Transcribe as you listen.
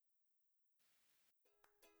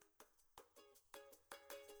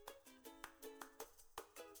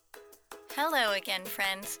Hello again,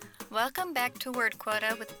 friends. Welcome back to Word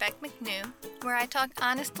Quota with Beck McNew, where I talk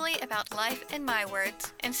honestly about life in my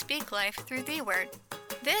words and speak life through the word.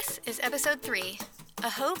 This is episode 3, A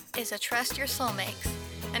Hope is a Trust Your Soul Makes,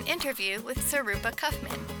 an interview with Sarupa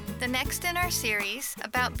Kaufman, the next in our series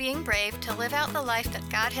about being brave to live out the life that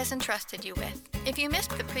God has entrusted you with. If you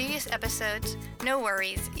missed the previous episodes, no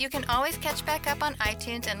worries. You can always catch back up on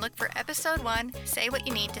iTunes and look for episode 1, Say What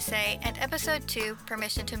You Need to Say, and episode 2,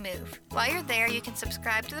 Permission to Move. While you're there, you can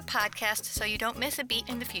subscribe to the podcast so you don't miss a beat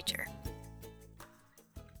in the future.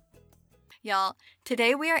 Y'all,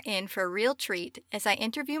 today we are in for a real treat as I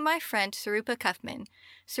interview my friend Sarupa Kaufman.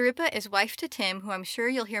 Sarupa is wife to Tim, who I'm sure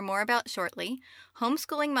you'll hear more about shortly,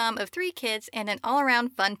 homeschooling mom of 3 kids, and an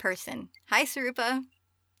all-around fun person. Hi, Sarupa.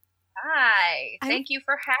 Hi. Thank you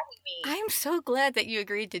for having me. I'm so glad that you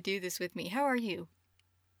agreed to do this with me. How are you?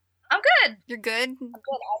 I'm good. You're good? I'm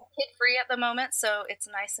good. I'm kid-free at the moment, so it's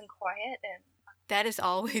nice and quiet. And that is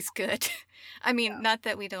always good. I mean, not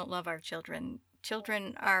that we don't love our children.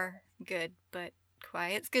 Children are good, but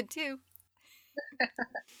quiet's good too.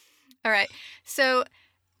 All right. So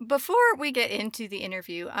before we get into the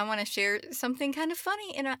interview, I want to share something kind of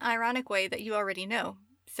funny in an ironic way that you already know.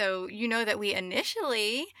 So you know that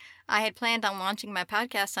I had planned on launching my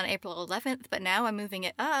podcast on April 11th, but now I'm moving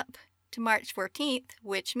it up to March 14th,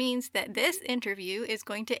 which means that this interview is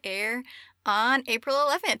going to air on April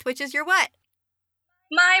 11th, which is your what?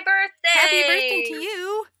 My birthday! Happy birthday to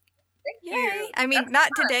you! Thank Yay! you. I mean, That's not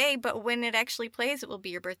fun. today, but when it actually plays, it will be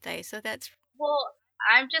your birthday. So that's... Well,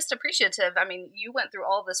 I'm just appreciative. I mean, you went through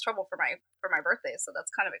all this trouble for my birthday, so that's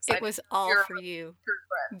kind of exciting. It was all You're for you.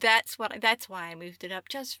 true friend. That's why I moved it up,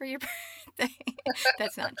 just for your birthday.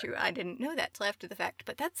 That's not true. I didn't know that till after the fact,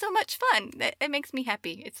 but that's so much fun. It makes me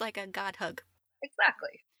happy. It's like a God hug.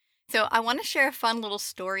 Exactly. So I want to share a fun little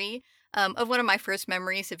story of one of my first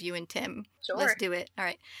memories of you and Tim. Sure. Let's do it. All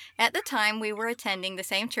right. At the time, we were attending the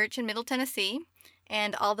same church in Middle Tennessee.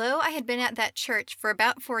 And although I had been at that church for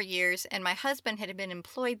about 4 years and my husband had been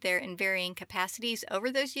employed there in varying capacities over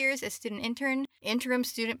those years as student intern, interim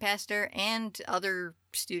student pastor, and other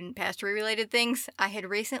student pastory related things, I had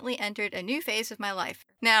recently entered a new phase of my life.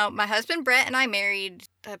 Now, my husband Brett and I married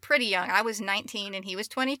pretty young. I was 19 and he was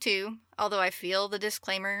 22, although I feel the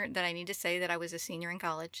disclaimer that I need to say that I was a senior in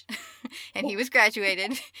college and he was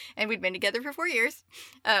graduated and we'd been together for 4 years.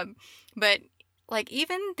 But like,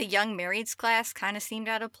 even the young marrieds class kind of seemed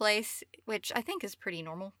out of place, which I think is pretty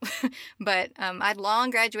normal. But I'd long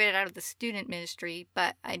graduated out of the student ministry,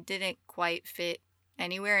 but I didn't quite fit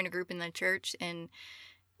anywhere in a group in the church, and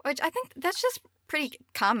which I think that's just pretty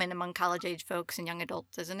common among college-age folks and young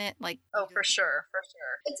adults, isn't it? Like, Oh, for sure.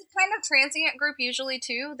 It's a kind of transient group usually,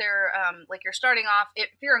 too. They're, like, you're starting off, if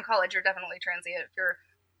you're in college, you're definitely transient. If you're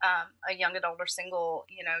a young adult or single,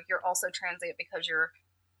 you're also transient because you're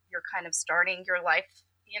kind of starting your life,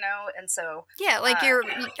 and so... Yeah, like your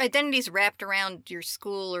identity's wrapped around your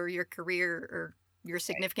school or your career or your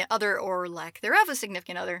significant other or lack thereof a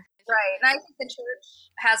significant other. Right, and I think the church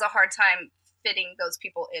has a hard time fitting those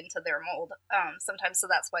people into their mold sometimes, so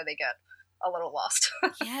that's why they get a little lost.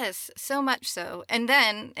 Yes, so much so. And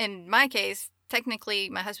then, in my case, technically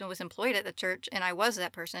my husband was employed at the church and I was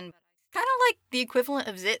that person. Kind of like the equivalent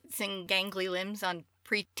of zits and gangly limbs on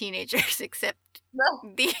pre-teenagers, except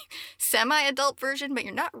the semi-adult version, but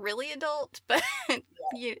you're not really adult, but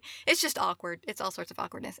it's just awkward. It's all sorts of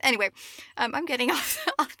awkwardness. Anyway, I'm getting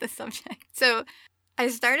off the subject. So I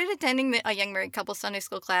started attending a young married couple Sunday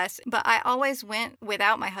school class, but I always went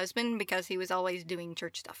without my husband because he was always doing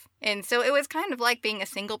church stuff. And so it was kind of like being a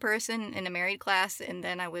single person in a married class, and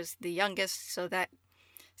then I was the youngest, so that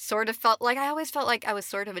sort of I always felt like I was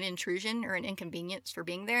sort of an intrusion or an inconvenience for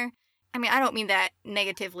being there. I mean, I don't mean that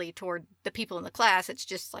negatively toward the people in the class. It's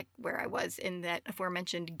just like where I was in that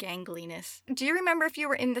aforementioned gangliness. Do you remember if you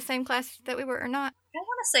were in the same class that we were or not? I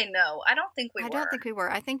want to say no. I don't think we were. I don't think we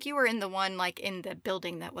were. I think you were in the one like in the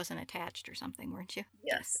building that wasn't attached or something, weren't you?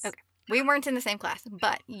 Yes. Okay. We weren't in the same class,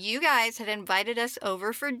 but you guys had invited us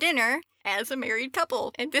over for dinner as a married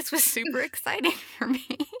couple. And this was super exciting for me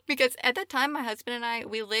because at that time, my husband and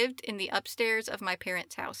we lived in the upstairs of my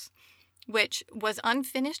parents' house, which was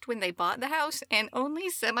unfinished when they bought the house and only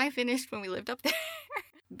semi-finished when we lived up there.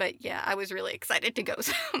 But yeah, I was really excited to go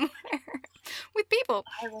somewhere with people.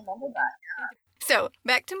 I remember that, yeah. So,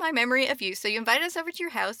 back to my memory of you. So you invited us over to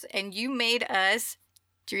your house and you made us,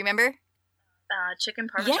 do you remember? Chicken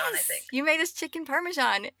parmesan, yes, I think. You made us chicken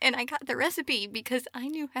parmesan and I got the recipe because I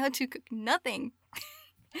knew how to cook nothing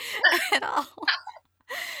at all.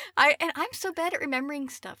 I'm so bad at remembering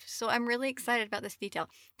stuff, so I'm really excited about this detail.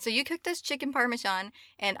 So you cooked us chicken parmesan,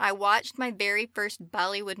 and I watched my very first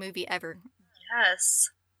Bollywood movie ever, Yes,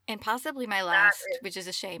 and possibly my that last, is. which is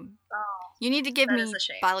a shame. Oh, You need to give that is me a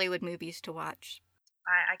shame. Bollywood movies to watch.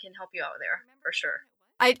 I can help you out there for sure.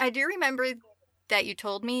 I do remember that you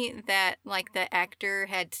told me that like the actor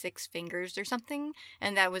had 6 fingers or something,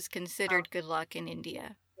 and that was Oh, considered good luck in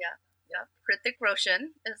India. yeah, yeah. Hrithik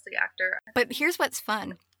Roshan is the actor. But here's what's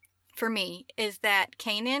fun for me is that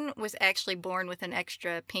Kanan was actually born with an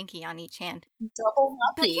extra pinky on each hand. Double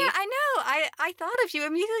But yeah, lucky. I know. I thought of you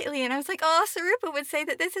immediately, and I was like, oh, Sarupa would say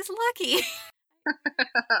that this is lucky.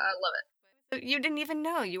 I love it. You didn't even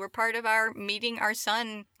know you were part of our meeting our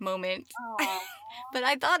son moment. Oh, But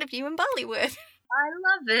I thought of you in Bollywood. I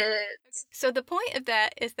love it. So the point of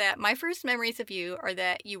that is that my first memories of you are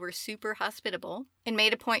that you were super hospitable and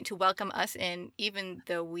made a point to welcome us in, even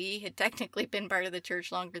though we had technically been part of the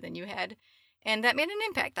church longer than you had. And that made an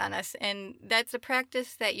impact on us. And that's a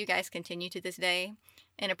practice that you guys continue to this day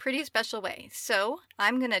in a pretty special way. So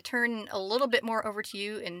I'm going to turn a little bit more over to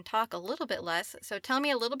you and talk a little bit less. So tell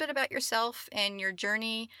me a little bit about yourself and your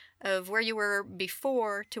journey of where you were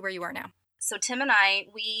before to where you are now. So Tim and I,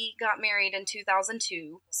 we got married in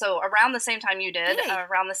 2002. So around the same time you did, Yay.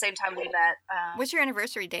 around the same time we met. What's your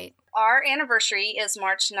anniversary date? Our anniversary is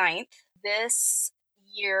March 9th. This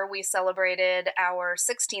year we celebrated our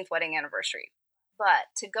 16th wedding anniversary. But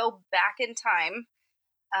to go back in time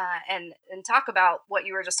and talk about what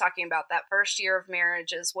you were just talking about, that first year of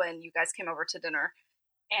marriage is when you guys came over to dinner.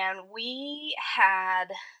 And we had,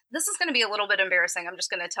 this is going to be a little bit embarrassing, I'm just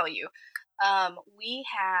going to tell you. We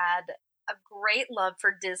had a great love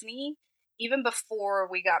for Disney even before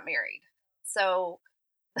we got married. So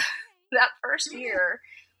that first year,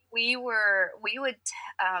 we would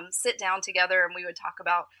sit down together and we would talk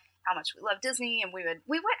about how much we love Disney, and we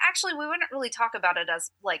wouldn't really talk about it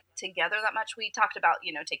as like together that much. We talked about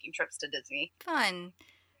taking trips to Disney. Fun.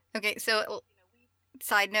 Okay, so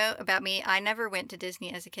side note about me, I never went to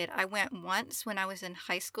Disney as a kid. I went once when I was in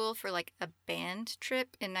high school for like a band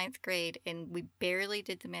trip in 9th grade, and we barely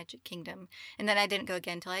did the Magic Kingdom. And then I didn't go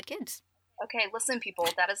again until I had kids. Okay, listen, people,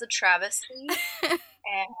 that is a travesty, and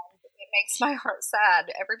it makes my heart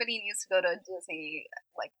sad. Everybody needs to go to Disney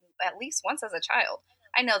like at least once as a child.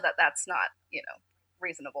 I know that that's not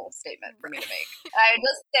reasonable statement for me to make. I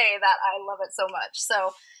just say that I love it so much.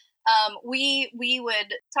 So we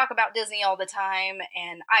would talk about Disney all the time,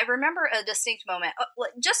 and I remember a distinct moment.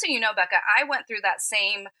 Just so you know, Becca, I went through that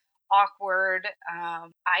same awkward.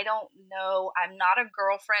 I don't know. I'm not a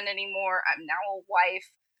girlfriend anymore. I'm now a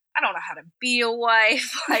wife. I don't know how to be a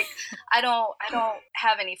wife. Like I don't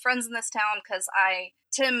have any friends in this town because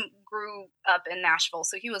Tim grew up in Nashville,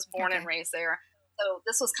 so he was born and raised there. So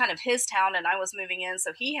this was kind of his town, and I was moving in,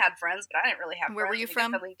 so he had friends, but I didn't really have Where friends. were you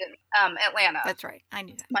from? Atlanta. That's right. I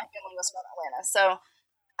knew that. My family was from Atlanta.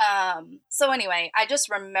 So anyway, I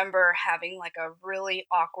just remember having like a really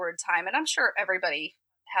awkward time, and I'm sure everybody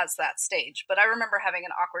has that stage, but I remember having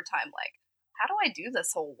an awkward time like, how do I do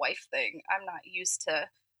this whole wife thing? I'm not used to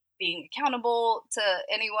being accountable to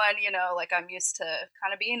anyone, like I'm used to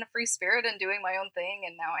kind of being a free spirit and doing my own thing,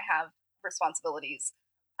 and now I have responsibilities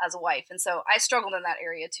as a wife. And so I struggled in that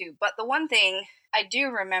area too. But the one thing I do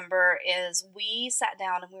remember is we sat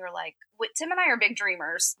down and we were like, Tim and I are big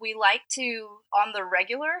dreamers. We like to, on the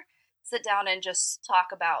regular, sit down and just talk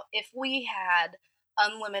about if we had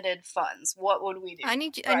unlimited funds, what would we do? I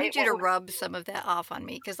need you to rub some of that off on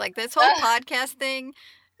me, because like this whole podcast thing,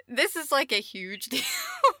 this is like a huge deal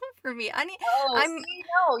for me. You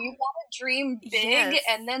gotta dream big, yes,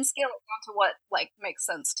 and then scale it down to what like makes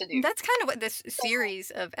sense to do. That's kind of what this series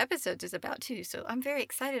of episodes is about too. So I'm very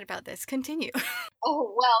excited about this. Continue.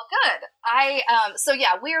 Oh well, good. So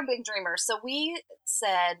yeah, we are big dreamers. So we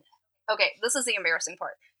said, okay, this is the embarrassing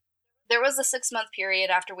part. There was a 6-month period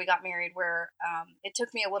after we got married where it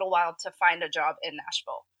took me a little while to find a job in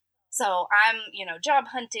Nashville. So I'm job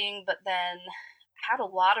hunting, but then had a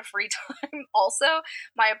lot of free time. Also,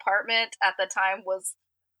 my apartment at the time was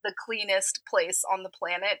the cleanest place on the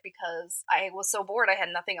planet because I was so bored I had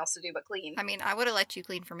nothing else to do but clean. I mean, I would have let you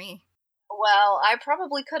clean for me. Well, I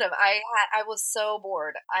probably could have. I was so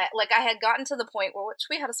bored. I had gotten to the point where, which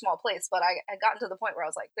we had a small place, but I had gotten to the point where I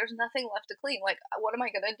was like, there's nothing left to clean. Like, what am I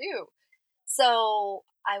going to do? So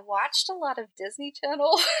I watched a lot of Disney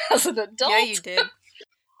Channel as an adult. Yeah, you did.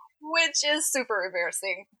 Which is super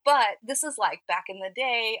embarrassing. But this is like back in the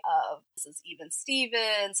day of, this is Even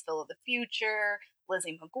Stevens, Phil of the Future,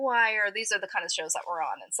 Lizzie McGuire. These are the kind of shows that we're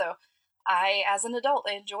on. And so I, as an adult,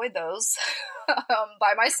 enjoyed those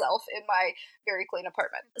by myself in my very clean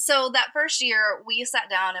apartment. So that first year, we sat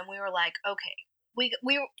down and we were like, okay,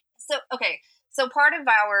 so part of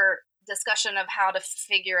our discussion of how to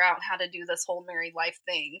figure out how to do this whole married life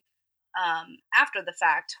thing after the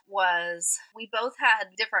fact was we both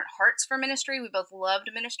had different hearts for ministry. We both loved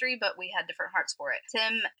ministry, but we had different hearts for it.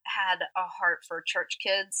 Tim had a heart for church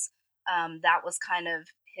kids. That was kind of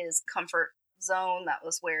his comfort zone. That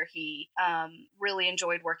was where he really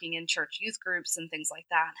enjoyed working in church youth groups and things like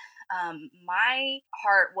that. My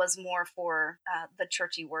heart was more for the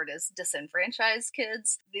churchy word is disenfranchised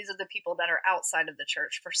kids. These are the people that are outside of the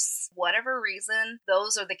church. For whatever reason,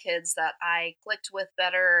 those are the kids that I clicked with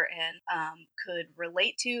better and could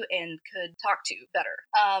relate to and could talk to better.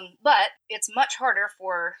 But it's much harder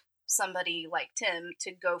for somebody like Tim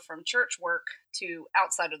to go from church work to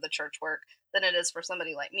outside of the church work than it is for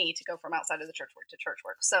somebody like me to go from outside of the church work to church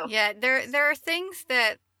work. So Yeah, there are things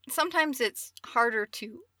that sometimes it's harder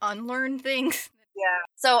to unlearn things. yeah.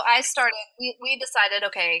 So I started. We decided,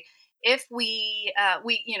 okay, if we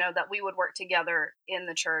that we would work together in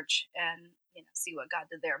the church and see what God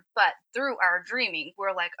did there. But through our dreaming,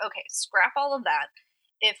 we're like, okay, scrap all of that.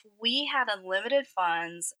 If we had unlimited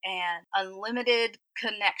funds and unlimited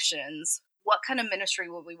connections, what kind of ministry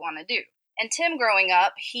would we want to do? And Tim, growing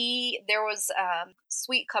up, there was a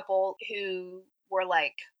sweet couple who were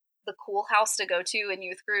like the cool house to go to in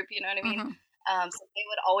youth group. You know what I mean? Mhm. So they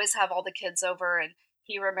would always have all the kids over, and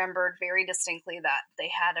he remembered very distinctly that they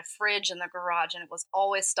had a fridge in the garage, and it was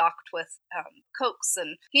always stocked with Cokes,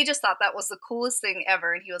 and he just thought that was the coolest thing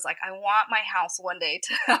ever. And he was like, "I want my house one day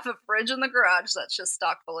to have a fridge in the garage that's just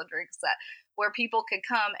stocked full of drinks where people could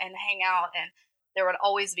come and hang out, and there would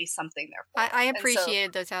always be something there for them." I And so,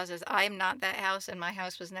 appreciated those houses. I'm not that house, and my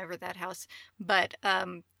house was never that house. But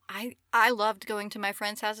I loved going to my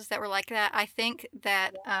friends' houses that were like that. I think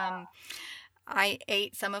that I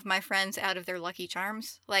ate some of my friends out of their Lucky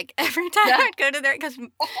Charms. Like every time yeah. I'd go to their,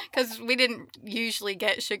 because we didn't usually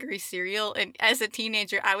get sugary cereal, and as a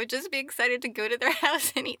teenager, I would just be excited to go to their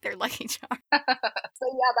house and eat their Lucky Charms. So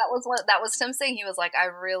yeah, that was Tim saying. He was like, "I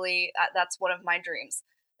really that's one of my dreams."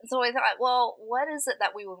 And so I thought, well, what is it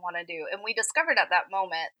that we would want to do? And we discovered at that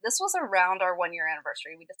moment, this was around our 1 year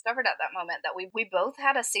anniversary. We discovered at that moment that we both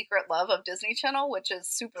had a secret love of Disney Channel, which is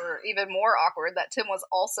super even more awkward that Tim was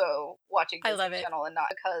also watching I love Disney it. Channel and not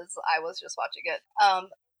because I was just watching it.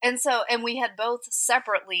 And we had both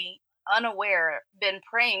separately unaware been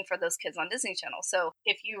praying for those kids on Disney Channel. So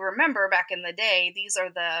if you remember back in the day, these are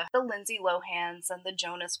the Lindsay Lohans and the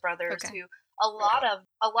Jonas Brothers Okay. who a lot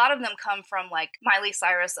of them come from like Miley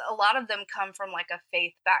Cyrus. A lot of them come from like a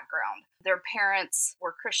faith background. Their parents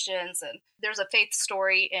were Christians and there's a faith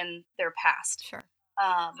story in their past. Sure.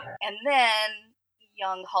 And then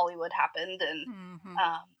young Hollywood happened and Hmm.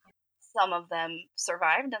 some of them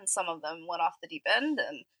survived and some of them went off the deep end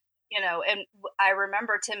and I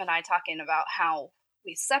remember Tim and I talking about how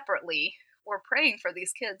we separately were praying for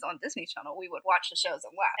these kids on Disney Channel. We would watch the shows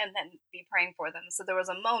and laugh and then be praying for them. So there was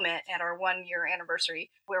a moment at our 1 year anniversary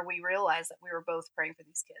where we realized that we were both praying for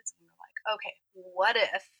these kids. And we were like, okay, what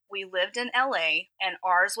if we lived in LA and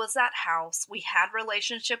ours was that house? We had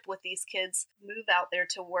relationship with these kids, move out there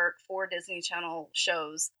to work for Disney Channel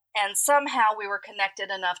shows, and somehow we were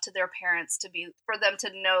connected enough to their parents for them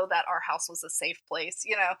to know that our house was a safe place.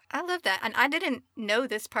 I love that. And I didn't know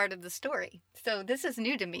this part of the story. So this is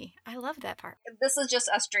new to me. I love that part. This is just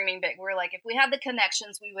us dreaming big. We're like, if we had the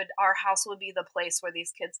connections, our house would be the place where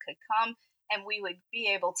these kids could come and we would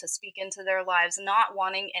be able to speak into their lives, not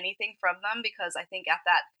wanting anything from them, because I think at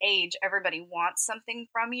that age, everybody wants something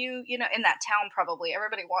from you. In that town, probably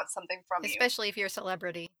everybody wants something from you. Especially if you're a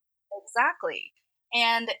celebrity. Exactly.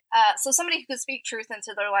 And so somebody who could speak truth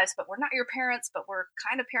into their lives, but we're not your parents, but we're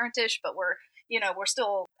kind of parentish, but we're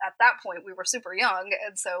still at that point, we were super young.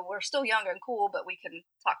 And so we're still young and cool, but we can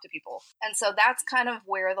talk to people. And so that's kind of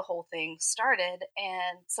where the whole thing started.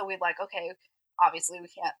 And so we're like, okay, obviously we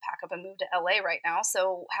can't pack up and move to LA right now.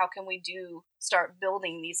 So how can we start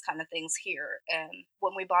building these kind of things here? And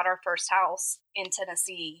when we bought our first house in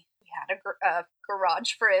Tennessee, we had a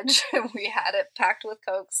garage fridge and we had it packed with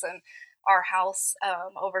Cokes, and our house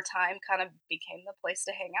over time kind of became the place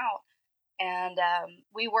to hang out. And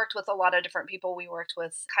we worked with a lot of different people. We worked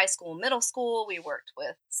with high school, middle school. We worked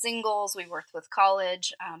with singles. We worked with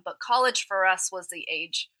college. But college for us was the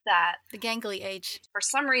age that, The gangly age. for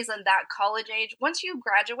some reason, that college age, once you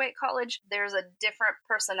graduate college, there's a different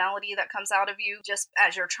personality that comes out of you just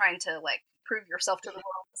as you're trying to like prove yourself to the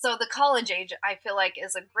world. So the college age, I feel like,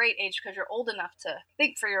 is a great age because you're old enough to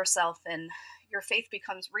think for yourself and your faith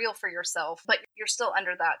becomes real for yourself, but you're still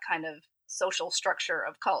under that kind of social structure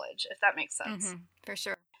of college, if that makes sense. For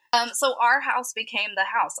sure. So our house became the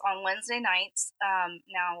house on Wednesday nights.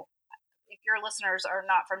 Now, if your listeners are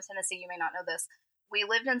not from Tennessee, you may not know this. We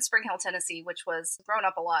lived in Spring Hill, Tennessee, which was grown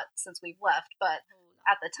up a lot since we've left, but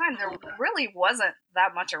at the time there really wasn't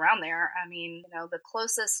that much around there. I mean, the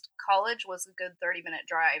closest college was a good 30-minute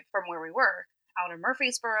drive from where we were. Out in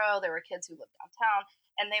Murfreesboro, there were kids who lived downtown,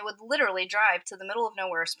 and they would literally drive to the middle of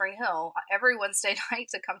nowhere, Spring Hill, every Wednesday night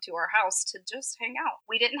to come to our house to just hang out.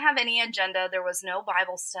 We didn't have any agenda. There was no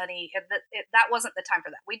Bible study. That wasn't the time for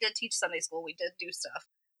that. We did teach Sunday school. We did do stuff,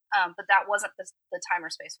 but that wasn't the time or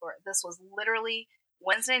space for it. This was literally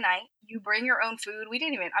Wednesday night. You bring your own food. We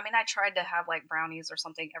didn't even, I tried to have like brownies or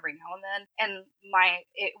something every now and then. And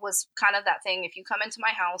it was kind of that thing. If you come into my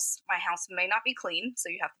house may not be clean. So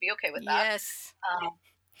you have to be okay with that. Yes.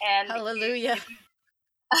 And hallelujah.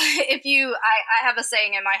 I have a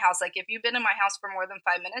saying in my house, like, if you've been in my house for more than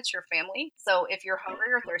 5 minutes, you're family. So if you're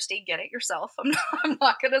hungry or thirsty, get it yourself. I'm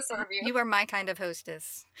not going to serve you. You are my kind of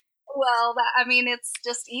hostess. Well, it's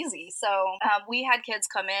just easy. So we had kids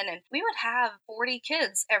come in, and we would have 40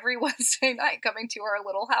 kids every Wednesday night coming to our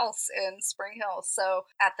little house in Spring Hill. So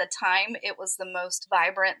at the time, it was the most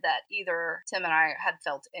vibrant that either Tim and I had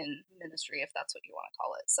felt in ministry, if that's what you want to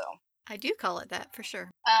call it. So I do call it that for sure.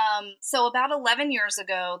 So about 11 years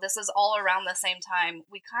ago, this is all around the same time,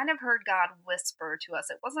 we kind of heard God whisper to us.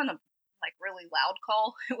 It wasn't a really loud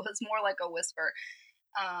call. It was more like a whisper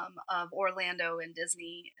of Orlando and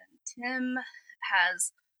Disney. And Tim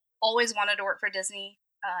has always wanted to work for Disney.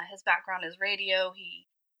 His background is radio. He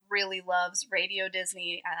really loves Radio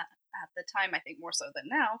Disney. At the time, I think more so than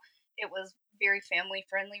now, it was very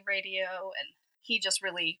family-friendly radio, and he just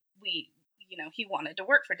really, he wanted to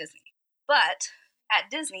work for Disney. But at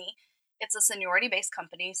Disney, it's a seniority-based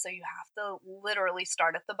company, so you have to literally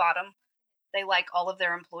start at the bottom. They like all of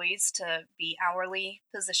their employees to be hourly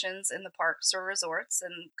positions in the parks or resorts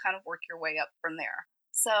and kind of work your way up from there.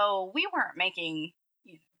 So we weren't making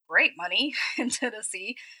great money in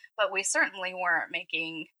Tennessee, but we certainly weren't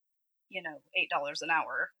making, $8 an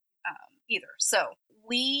hour either. So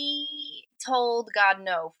we told God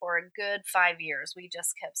no for a good 5 years. We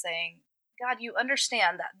just kept saying, God, you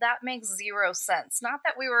understand that makes zero sense. Not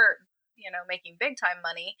that we were, making big time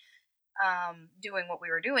money doing what we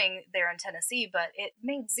were doing there in Tennessee, but it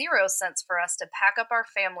made zero sense for us to pack up our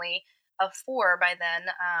family of 4 by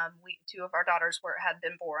then. 2 of our daughters had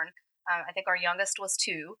been born. I think our youngest was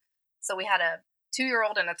 2. So we had a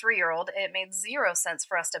 2-year-old and a 3-year-old. It made zero sense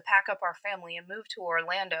for us to pack up our family and move to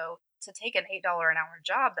Orlando to take an $8 an hour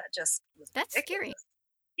job. That just was That's ridiculous. scary.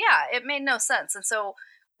 Yeah, it made no sense. And so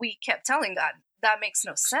we kept telling God, that makes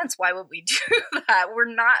no sense. Why would we do that?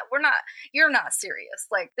 You're not serious.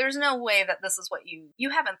 Like, there's no way that this is what you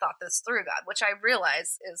haven't thought this through, God, which I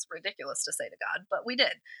realize is ridiculous to say to God, but we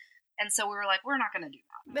did. And so we were like, we're not going to do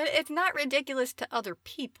that. But it's not ridiculous to other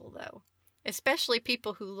people, though. Especially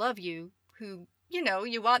people who love you, who,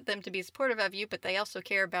 you want them to be supportive of you, but they also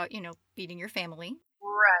care about, feeding your family.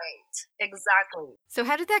 Right. Exactly. So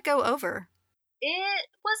how did that go over? It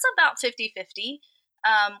was about 50-50.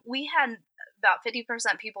 We had about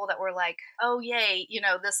 50% people that were like, oh, yay,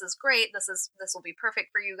 this is great. This will be perfect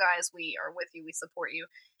for you guys. We are with you. We support you.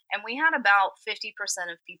 And we had about 50%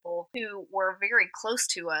 of people who were very close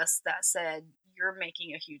to us that said, you're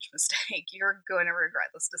making a huge mistake. You're going to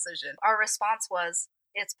regret this decision. Our response was,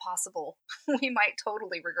 it's possible. We might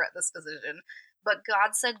totally regret this decision. But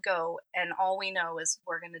God said go, and all we know is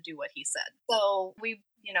we're going to do what he said. So we,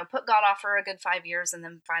 put God off for a good 5 years, and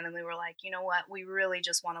then finally we're like, you know what? We really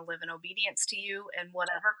just want to live in obedience to you, and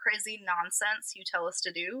whatever crazy nonsense you tell us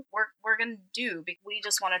to do, we're going to do. We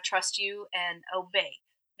just want to trust you and obey.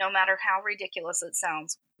 No matter how ridiculous it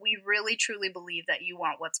sounds, we really truly believe that you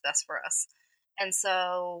want what's best for us. And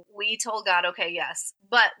so we told God, okay, yes.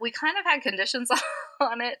 But we kind of had conditions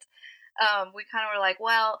on it. We kind of were like,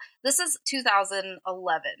 well, this is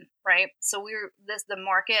 2011, right? So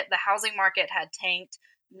the housing market had tanked.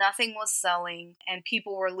 Nothing was selling, and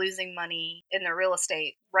people were losing money in their real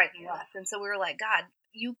estate right and left. And so we were like, God,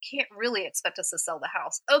 you can't really expect us to sell the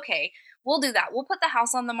house. Okay, we'll do that. We'll put the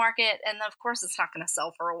house on the market, and of course it's not going to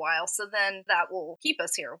sell for a while. So then that will keep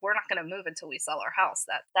us here. We're not going to move until we sell our house.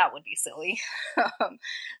 That would be silly.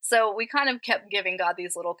 So we kind of kept giving God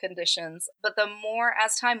these little conditions. But the more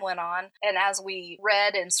as time went on, and as we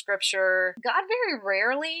read in scripture, God very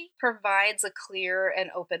rarely provides a clear and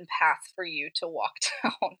open path for you to walk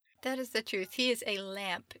down. That is the truth. He is a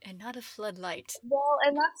lamp and not a floodlight. Well,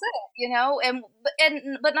 and that's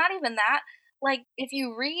it, but not even that. Like, if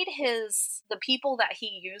you read the people that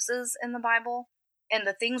he uses in the Bible and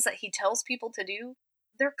the things that he tells people to do,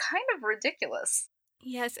 they're kind of ridiculous.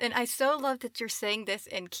 Yes, and I so love that you're saying this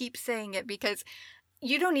and keep saying it, because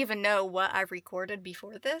you don't even know what I've recorded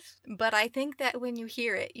before this, but I think that when you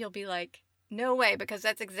hear it, you'll be like, no way, because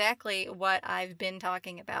that's exactly what I've been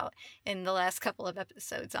talking about in the last couple of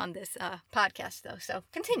episodes on this podcast, though. So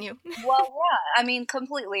continue. Well, yeah, I mean,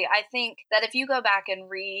 completely. I think that if you go back and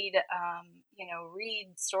read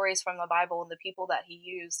stories from the Bible and the people that he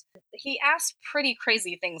used, he asked pretty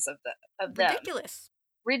crazy things of them. Ridiculous.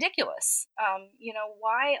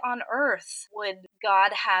 Why on earth would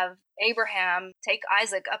God have Abraham take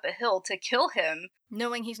Isaac up a hill to kill him,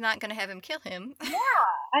 knowing he's not going to have him kill him? Yeah.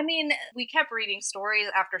 I mean, we kept reading stories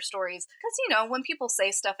after stories because, when people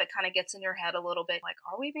say stuff, it kind of gets in your head a little bit like,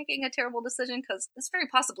 are we making a terrible decision? Because this very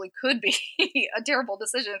possibly could be a terrible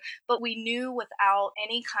decision. But we knew without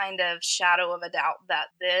any kind of shadow of a doubt that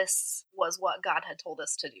this was what God had told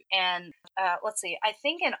us to do. And let's see, I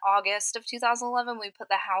think in August of 2011, we put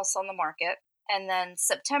the house on the market. And then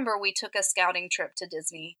September, we took a scouting trip to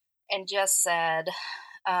Disney and just said,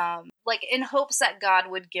 in hopes that God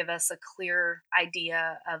would give us a clear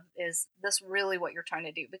idea of, is this really what you're trying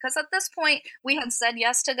to do? Because at this point, we had said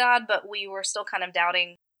yes to God, but we were still kind of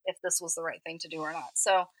doubting if this was the right thing to do or not.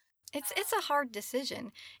 So it's a hard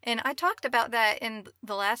decision. And I talked about that in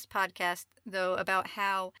the last podcast, though, about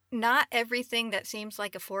how not everything that seems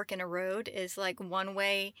like a fork in a road is like one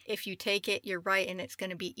way. If you take it, you're right, and it's going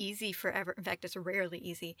to be easy forever. In fact, it's rarely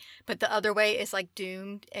easy. But the other way is like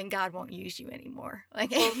doomed, and God won't use you anymore.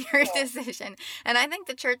 Like in your decision. And I think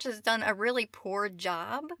the church has done a really poor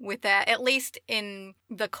job with that, at least in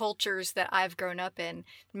the cultures that I've grown up in,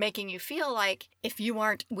 making you feel like if you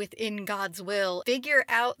aren't within God's will, figure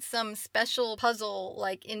out some special puzzle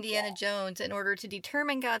like Indiana Jones in order to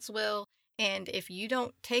determine God's will. And if you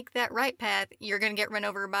don't take that right path, you're going to get run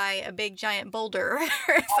over by a big giant boulder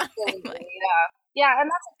or something like that. Yeah, and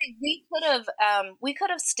that's the thing. We could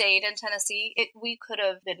have stayed in Tennessee. We could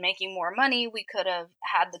have been making more money. We could have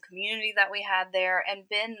had the community that we had there and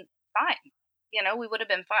been fine. We would have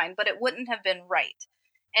been fine, but it wouldn't have been right.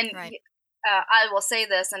 And right. I will say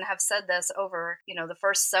this and have said this over, the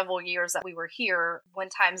first several years that we were here, when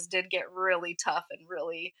times did get really tough and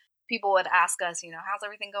really, people would ask us, how's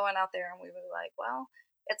everything going out there? And we would be like, well,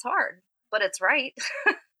 it's hard, but it's right.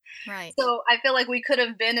 Right. So I feel like we could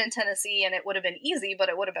have been in Tennessee and it would have been easy, but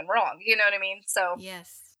it would have been wrong. You know what I mean? So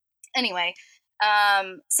yes. Anyway,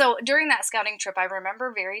 so during that scouting trip, I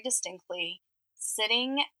remember very distinctly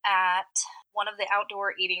sitting at one of the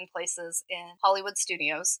outdoor eating places in Hollywood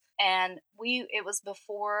Studios, and it was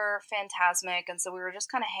before Fantasmic, and so we were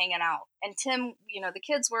just kind of hanging out. And Tim, the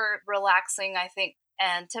kids were relaxing, I think,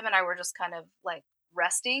 and Tim and I were just kind of like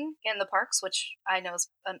resting in the parks, which I know is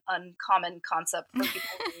an uncommon concept for people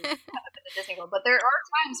who haven't been to Disney World. But there are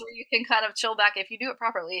times where you can kind of chill back if you do it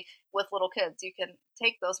properly with little kids. You can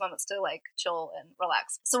take those moments to like chill and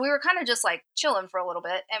relax. So we were kind of just like chilling for a little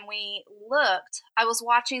bit, and I was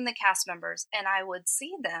watching the cast members, and I would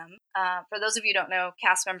see them. For those of you who don't know,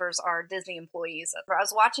 cast members are Disney employees. I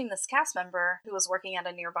was watching this cast member who was working at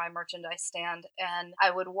a nearby merchandise stand, and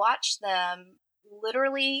I would watch them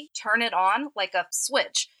literally turn it on like a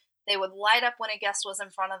switch. They would light up when a guest was in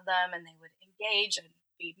front of them, and they would engage and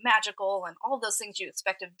be magical and all those things you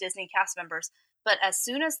expect of Disney cast members. But as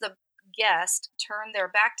soon as the guest turned their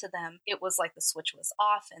back to them, it was like the switch was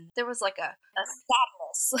off, and there was like a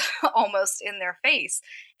sadness almost in their face.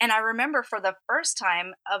 And I remember for the first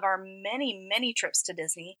time of our many, many trips to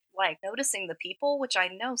Disney, like noticing the people, which I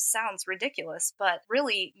know sounds ridiculous, but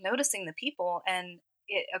really noticing the people. And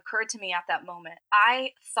it occurred to me at that moment, I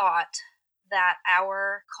thought that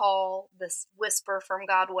our call, this whisper from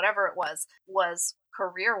God, whatever it was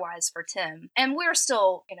career-wise for Tim. And we're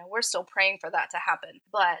still praying for that to happen.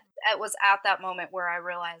 But it was at that moment where I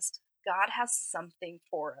realized God has something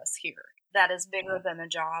for us here that is bigger than a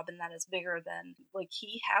job, and that is bigger than, like,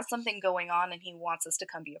 he has something going on, and he wants us to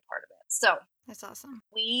come be a part of it. So that's awesome.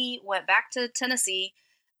 We went back to Tennessee.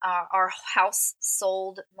 Our house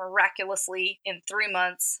sold miraculously in 3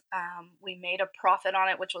 months. We made a profit on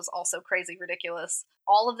it, which was also crazy ridiculous.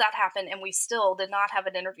 all of that happened, and we still did not have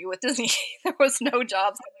an interview with Disney. There was no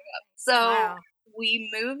jobs coming up. So Wow.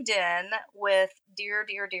 we moved in with dear,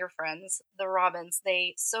 dear, dear friends, the Robins.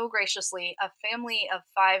 They so graciously, a family of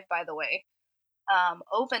 5, by the way,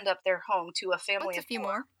 opened up their home to a family What's a of few 4.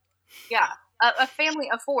 more? Yeah, a family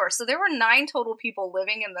of 4. So there were 9 total people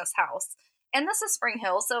living in this house. And this is Spring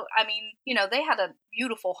Hill, so I mean, they had a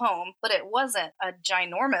beautiful home, but it wasn't a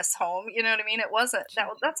ginormous home. You know what I mean? It wasn't that.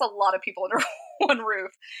 Sure. That's a lot of people under one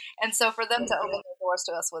roof, and so for them to open their doors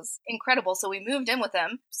to us was incredible. So we moved in with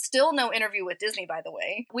them. Still no interview with Disney, by the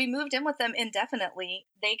way. We moved in with them indefinitely.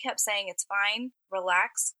 They kept saying it's fine,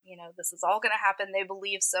 relax. This is all going to happen. They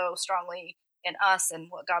believe so strongly in us and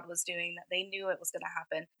what God was doing that they knew it was going to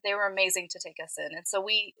happen. They were amazing to take us in. And so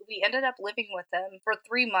we ended up living with them for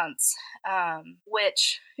 3 months,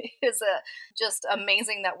 which is just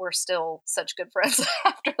amazing that we're still such good friends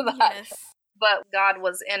after that. Yes. But God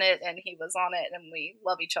was in it and he was on it, and we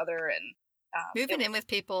love each other. And Moving in with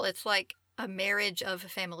people, it's like a marriage of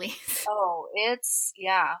families.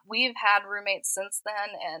 yeah, we've had roommates since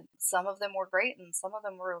then, and some of them were great and some of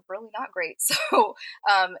them were really not great. So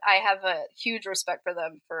I have a huge respect for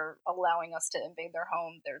them for allowing us to invade their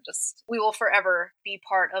home. We will forever be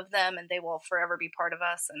part of them, and they will forever be part of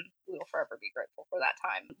us, and we will forever be grateful for that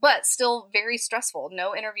time. But still very stressful.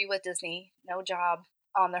 No interview with Disney, no job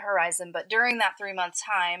on the horizon. But during that 3 month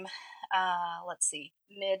time, let's see,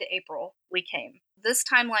 mid-April, we came. This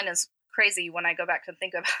timeline is crazy when I go back to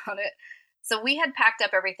think about it. So we had packed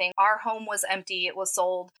up everything. Our home was empty. It was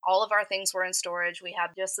sold. All of our things were in storage. We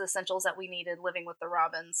had just the essentials that we needed living with the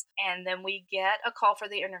Robins. And then we get a call for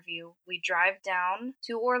the interview. We drive down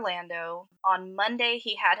to Orlando. On Monday,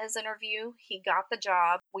 he had his interview. He got the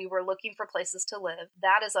job. We were looking for places to live.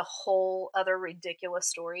 That is a whole other ridiculous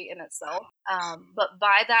story in itself. But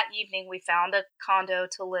by that evening, we found a condo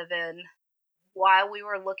to live in. While we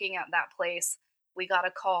were looking at that place, we got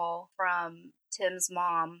a call from Tim's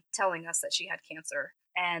mom telling us that she had cancer.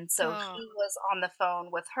 And so he was on the phone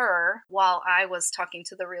with her while I was talking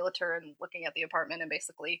to the realtor and looking at the apartment and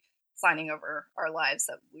basically signing over our lives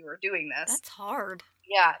that we were doing this. That's hard.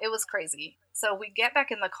 Yeah, it was crazy. So we get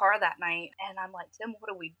back in the car that night and I'm like, Tim,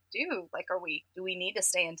 what do we do? Like, do we need to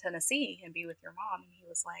stay in Tennessee and be with your mom? And he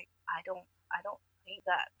was like, I don't think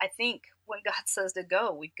that. I think when God says to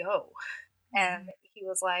go, we go. And he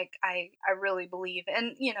was like, I really believe.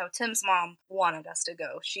 And, Tim's mom wanted us to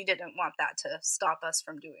go. She didn't want that to stop us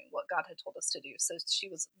from doing what God had told us to do. So she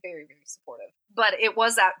was very, very supportive. But it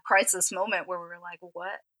was that crisis moment where we were like,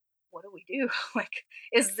 what do we do? Like,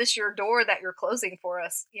 is this your door that you're closing for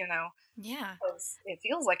us? Yeah. Because it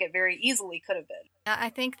feels like it very easily could have been. I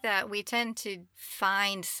think that we tend to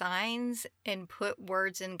find signs and put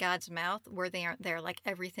words in God's mouth where they aren't there. Like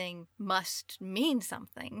everything must mean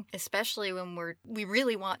something, especially when we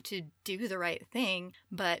really want to do the right thing,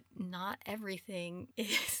 but not everything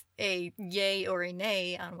is a yay or a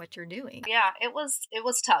nay on what you're doing. Yeah, it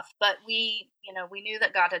was tough, but we knew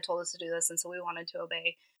that God had told us to do this, and so we wanted to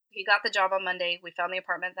obey. He got the job on Monday. We found the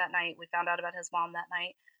apartment that night. We found out about his mom that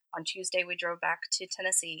night. On Tuesday, we drove back to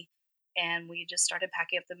Tennessee, and we just started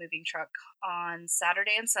packing up the moving truck. On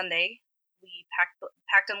Saturday and Sunday, we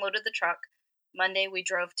packed and loaded the truck. Monday, we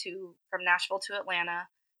drove from Nashville to Atlanta.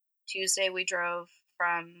 Tuesday, we drove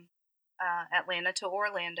from Atlanta to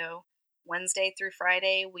Orlando. Wednesday through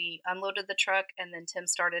Friday, we unloaded the truck, and then Tim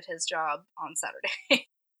started his job on Saturday.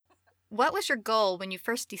 What was your goal when you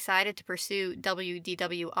first decided to pursue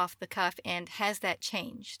WDW off the cuff, and has that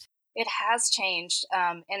changed? It has changed.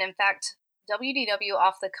 And in fact, WDW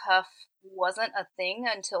off the cuff wasn't a thing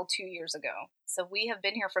until 2 years ago. So we have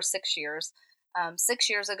been here for 6 years. 6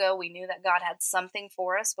 years ago, we knew that God had something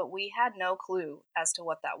for us, but we had no clue as to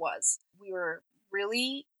what that was. We were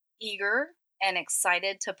really eager and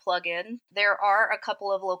excited to plug in. There are a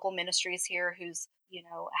couple of local ministries here who's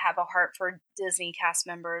have a heart for Disney cast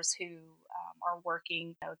members who are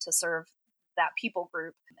working to serve that people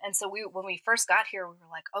group. And so when we first got here, we were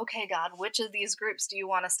like, okay, God, which of these groups do you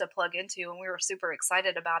want us to plug into? And we were super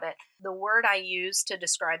excited about it. The word I used to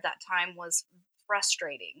describe that time was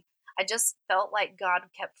frustrating. I just felt like God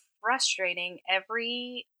kept frustrating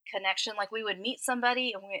every connection. Like we would meet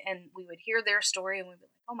somebody and we would hear their story and we'd be like,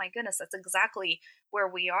 oh my goodness, that's exactly where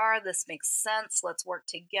we are. This makes sense. Let's work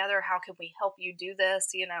together. How can we help you do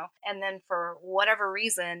this? And then for whatever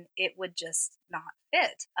reason, it would just not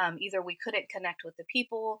fit. Either we couldn't connect with the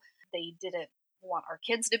people, they didn't want our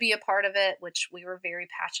kids to be a part of it, which we were very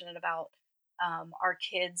passionate about. Our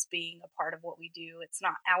kids being a part of what we do. It's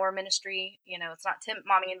not our ministry, it's not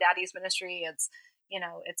mommy and daddy's ministry. It's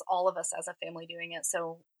all of us as a family doing it.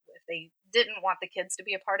 So if they didn't want the kids to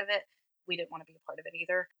be a part of it, we didn't want to be a part of it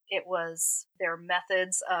either. It was their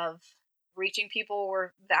methods of reaching people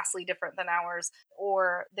were vastly different than ours,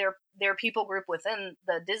 or their people group within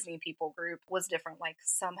the Disney people group was different. Like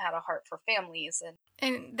some had a heart for families,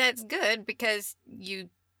 And that's good because you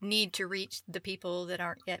need to reach the people that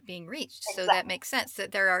aren't yet being reached. So exactly. that makes sense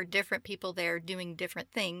that there are different people there doing different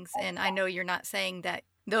things. And I know you're not saying that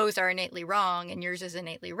those are innately wrong and yours is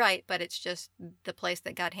innately right, but it's just the place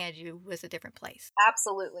that God handed you was a different place.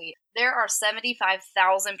 Absolutely. There are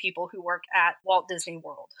 75,000 people who work at Walt Disney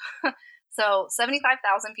World. So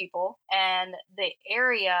 75,000 people, and the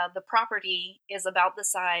area, the property is about the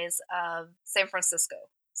size of San Francisco.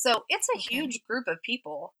 So it's a huge group of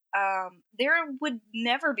people. There would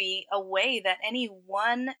never be a way that any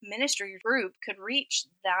one ministry group could reach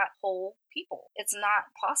that whole people. It's not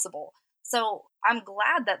possible. So I'm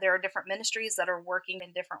glad that there are different ministries that are working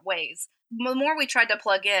in different ways. The more we tried to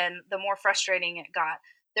plug in, the more frustrating it got.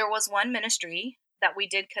 There was one ministry that we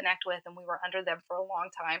did connect with, and we were under them for a long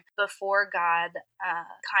time before God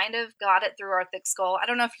kind of got it through our thick skull. I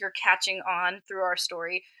don't know if you're catching on through our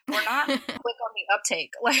story. We're not quick on the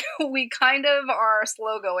uptake. Like, we kind of are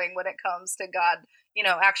slow going when it comes to God,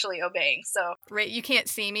 actually obeying. So you can't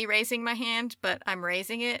see me raising my hand, but I'm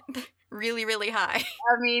raising it really, really high.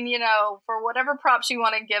 I mean, for whatever props you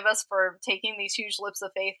want to give us for taking these huge leaps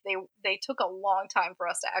of faith, they took a long time for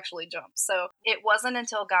us to actually jump. So it wasn't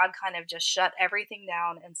until God kind of just shut everything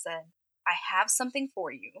down and said, I have something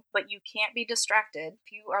for you, but you can't be distracted.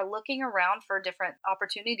 If you are looking around for different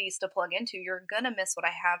opportunities to plug into, you're going to miss what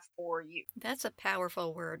I have for you. That's a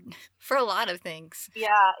powerful word for a lot of things.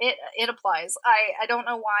 Yeah, it applies. I don't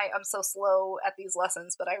know why I'm so slow at these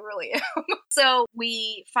lessons, but I really am. So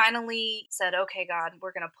we finally said, okay, God,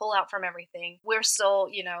 we're going to pull out from everything. We're still,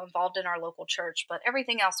 involved in our local church, but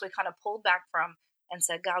everything else we kind of pulled back from and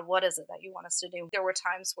said, God, what is it that you want us to do? There were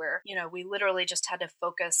times where, we literally just had to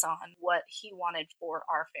focus on what he wanted for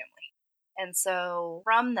our family. And so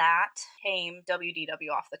from that came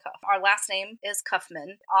WDW Off the Cuff. Our last name is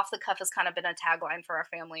Cuffman. Off the Cuff has kind of been a tagline for our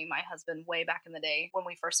family. My husband, way back in the day when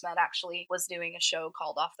we first met, actually was doing a show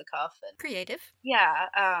called Off the Cuff. And creative. Yeah.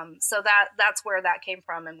 So that's where that came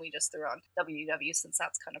from. And we just threw on WDW since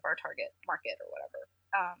that's kind of our target market or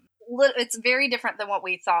whatever. It's very different than what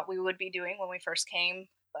we thought we would be doing when we first came,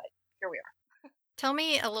 but here we are. Tell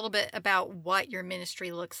me a little bit about what your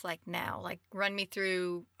ministry looks like now. Like, run me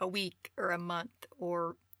through a week or a month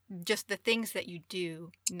or just the things that you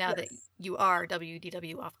do now that you are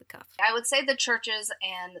WDW Off the Cuff. I would say the churches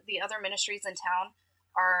and the other ministries in town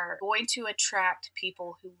are going to attract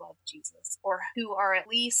people who love Jesus or who are at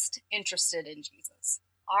least interested in Jesus.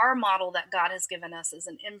 Our model that God has given us is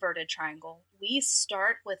an inverted triangle. We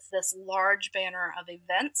start with this large banner of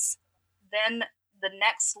events. Then the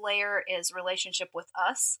next layer is relationship with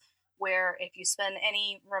us, where if you spend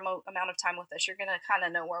any remote amount of time with us, you're going to kind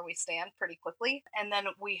of know where we stand pretty quickly. And then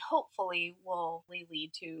we hopefully will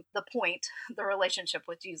lead to the point, the relationship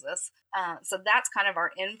with Jesus. So that's kind of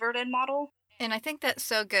our inverted model. And I think that's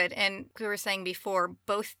so good. And we were saying before,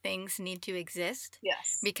 both things need to exist.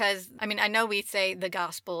 Yes. Because, I know we say the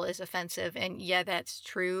gospel is offensive, and yeah, that's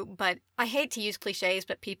true. But I hate to use cliches,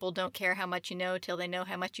 but people don't care how much you know till they know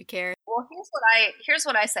how much you care. Well, here's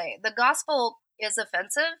what I say. The gospel is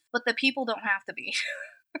offensive, but the people don't have to be.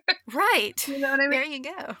 Right. You know what I mean? There you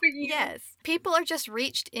go. Yes. People are just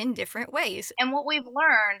reached in different ways. And what we've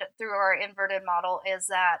learned through our inverted model is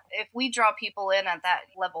that if we draw people in at that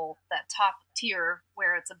level, that top tier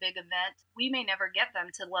where it's a big event, we may never get them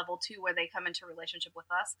to level 2 where they come into relationship with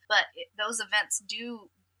us. But those events do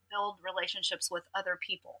build relationships with other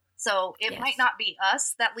people. So it might not be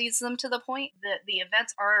us that leads them to the point. The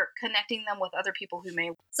events are connecting them with other people who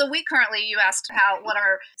may. So we currently, you asked what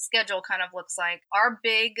our schedule kind of looks like. Our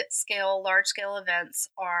large scale events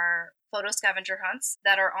are photo scavenger hunts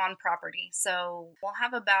that are on property. So we'll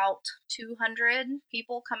have about 200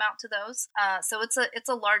 people come out to those. So it's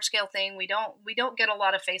a large scale thing. We don't get a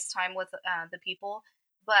lot of FaceTime with the people,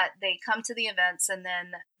 but they come to the events, and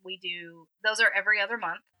then those are every other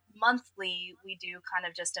month. Monthly, we do kind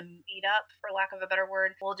of just a meet up, for lack of a better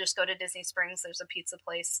word. We'll just go to Disney Springs. There's a pizza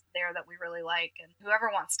place there that we really like, and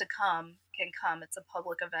whoever wants to come can come. It's a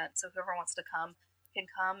public event, so whoever wants to come can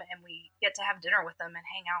come, and we get to have dinner with them and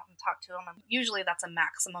hang out and talk to them. And usually that's a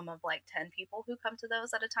maximum of like 10 people who come to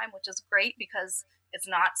those at a time, which is great because it's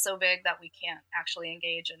not so big that we can't actually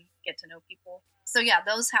engage and get to know people. So yeah,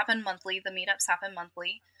 those happen monthly. The meetups happen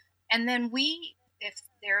monthly. And then if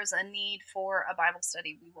there's a need for a Bible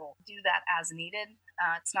study, we will do that as needed.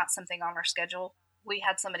 It's not something on our schedule. We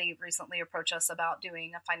had somebody recently approach us about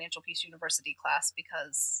doing a Financial Peace University class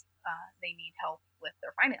because they need help with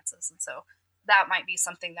their finances. And so that might be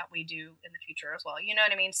something that we do in the future as well. You know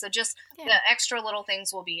what I mean? So just the extra little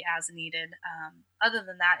things will be as needed. Other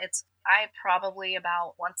than that, I probably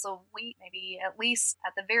about once a week, maybe at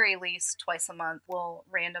the very least twice a month, will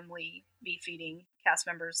randomly be feeding cast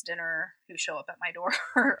members dinner who show up at my door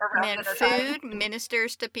around Man, dinner food time.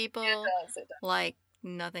 ministers to people It does. like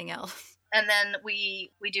nothing else. And then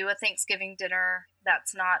we do a Thanksgiving dinner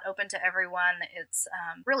that's not open to everyone. It's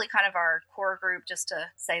really kind of our core group, just to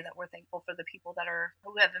say that we're thankful for the people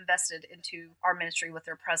who have invested into our ministry with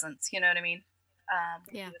their presence. You know what I mean?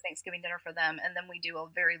 We do a Thanksgiving dinner for them, and then we do a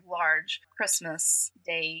very large Christmas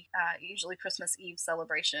day, usually Christmas Eve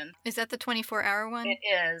celebration. Is that the 24-hour one? It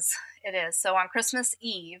is. It is. So on Christmas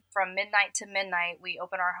Eve, from midnight to midnight, we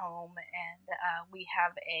open our home and we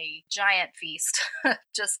have a giant feast,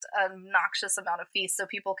 just an obnoxious amount of feast, so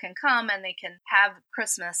people can come and they can have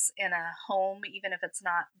Christmas in a home, even if it's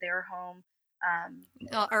not their home.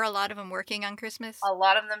 Are a lot of them working on Christmas? A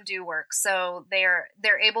lot of them do work, so they're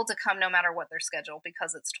able to come no matter what their schedule,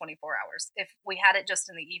 because it's 24 hours. If we had it just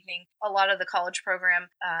in the evening, a lot of the college program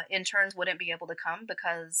interns wouldn't be able to come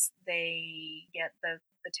because they get the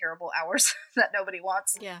terrible hours that nobody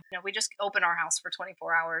wants. Yeah. We just open our house for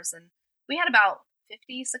 24 hours, and we had about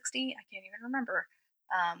 50, 60, I can't even remember,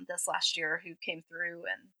 this last year who came through,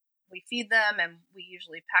 and we feed them, and we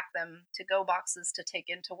usually pack them to-go boxes to take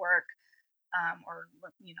into work. Or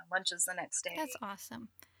lunches the next day. That's awesome.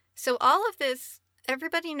 So all of this,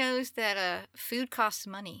 everybody knows that food costs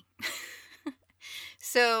money.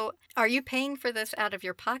 So are you paying for this out of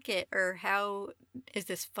your pocket, or how is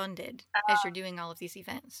this funded as you're doing all of these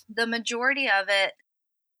events? The majority of it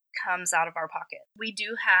comes out of our pocket. We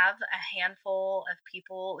do have a handful of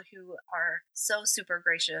people who are so super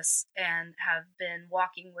gracious and have been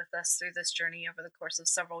walking with us through this journey over the course of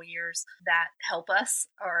several years that help us,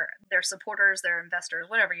 or they're supporters, they're investors,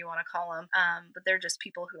 whatever you want to call them. But they're just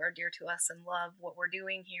people who are dear to us and love what we're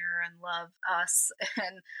doing here and love us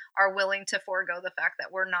and are willing to forego the fact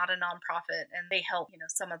that we're not a nonprofit, and they help,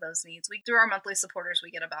 some of those needs. Through our monthly supporters,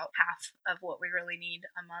 we get about half of what we really need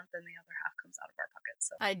a month, and the other half comes out of our pocket.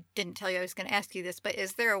 So I didn't tell you I was going to ask you this, but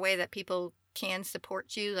is there a way that people can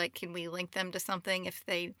support you? Like, can we link them to something if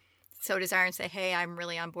they so desire and say, hey, I'm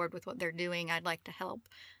really on board with what they're doing, I'd like to help?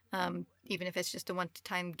 Even if it's just a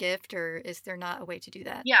one-time gift, or is there not a way to do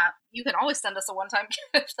that? Yeah, you can always send us a one-time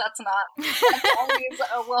gift. That's always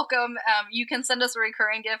a welcome. You can send us a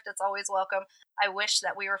recurring gift. It's always welcome. I wish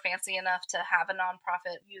that we were fancy enough to have a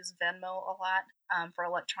nonprofit use Venmo a lot for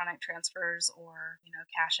electronic transfers, or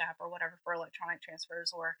Cash App or whatever for electronic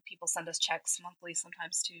transfers, or people send us checks monthly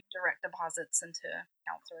sometimes to direct deposits into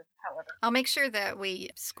accounts or however. I'll make sure that we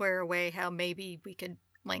square away how maybe we could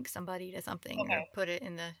link somebody to something, or put it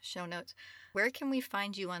in the show notes. Where can we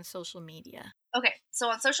find you on social media? Okay,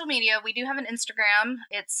 so on social media, we do have an Instagram.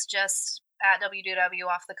 It's just at WDW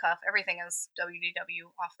Off the Cuff. Everything is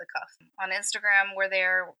WDW Off the Cuff. On Instagram, we're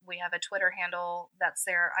there. We have a Twitter handle that's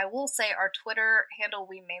there. I will say our Twitter handle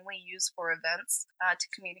we mainly use for events to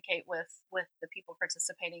communicate with the people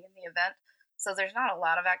participating in the event. So there's not a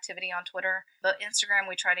lot of activity on Twitter, but Instagram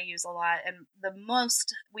we try to use a lot. And the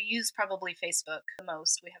most, we use probably Facebook the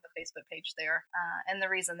most. We have a Facebook page there. And the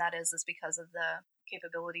reason that is because of the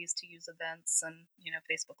capabilities to use events and,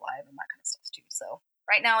 Facebook Live and that kind of stuff too. So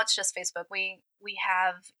right now it's just Facebook. We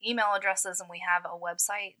have email addresses and we have a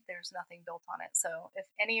website. There's nothing built on it. So if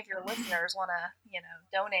any of your listeners want to,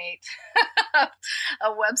 donate a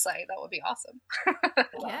website, that would be awesome.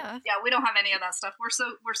 Yeah, we don't have any of that stuff.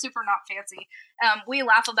 We're super not fancy. We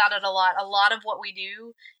laugh about it a lot. A lot of what we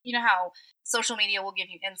do, how social media will give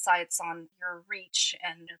you insights on your reach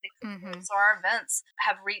and things. So our events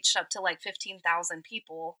have reached up to like 15,000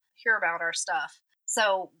 people hear about our stuff.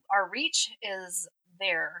 So our reach is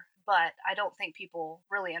there, but I don't think people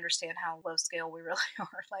really understand how low scale we really are.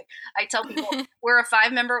 Like I tell people, we're a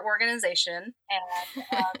 5-member organization, and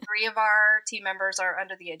 3 of our team members are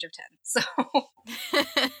under the age of 10. So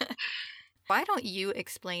why don't you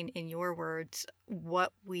explain in your words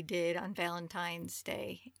what we did on Valentine's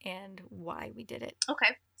Day and why we did it?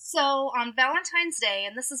 Okay. So on Valentine's Day,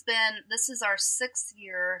 and this is our 6th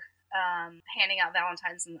year handing out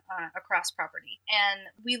Valentines across property. And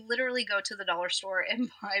we literally go to the dollar store and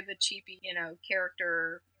buy the cheapy,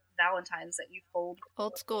 character Valentines that you fold.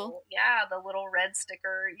 Old school. Yeah, the little red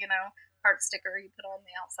sticker, heart sticker you put on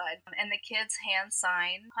the outside. And the kids hand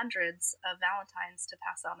sign hundreds of Valentines to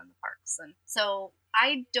pass out in the parks. And so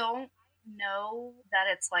I don't know that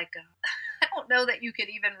it's like I don't know that you could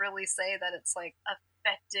even really say that it's like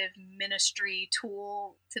effective ministry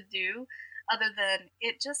tool to do. other than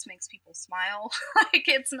it just makes people smile. Like,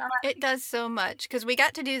 it's not. It does so much because we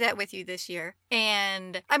got to do that with you this year.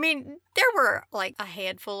 And I mean, there were like a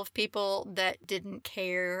handful of people that didn't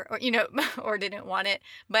care or, or didn't want it.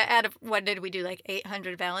 But out of what did we do, like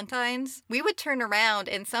 800 Valentines? We would turn around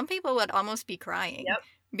and some people would almost be crying. Yep.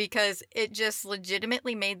 Because it just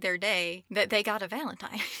legitimately made their day that they got a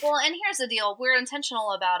Valentine. Well, and here's the deal. We're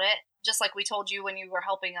intentional about it. Just like we told you when you were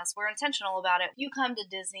helping us, we're intentional about it. You come to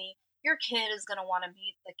Disney, your kid is going to want to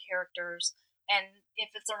meet the characters. And if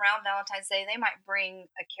it's around Valentine's Day, they might bring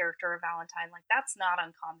a character of Valentine. Like, that's not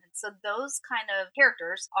uncommon. So those kind of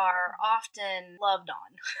characters are often loved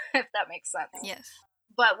on, if that makes sense. Yes.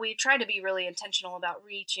 But we try to be really intentional about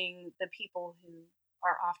reaching the people who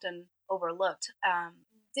are often overlooked.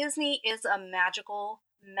 Disney is a magical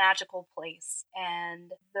place,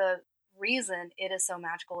 and the reason it is so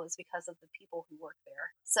magical is because of the people who work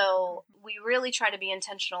there. So we really try to be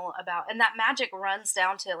intentional about, and that magic runs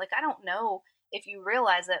down to, like, I don't know if you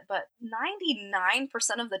realize it, but 99%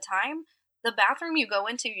 of the time, the bathroom you go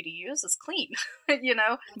into to use is clean,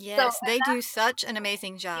 Yes, So, they do such an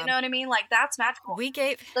amazing job. you know what I mean? Like, that's magical.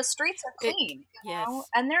 The streets are clean, yes.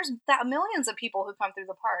 And there's millions of people who come through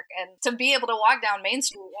the park, and to be able to walk down Main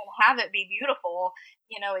Street and have it be beautiful,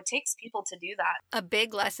 it takes people to do that. A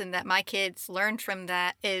big lesson that my kids learned from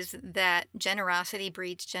that is that generosity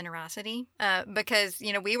breeds generosity. Because,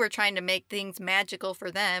 we were trying to make things magical for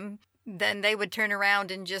them. Then they would turn around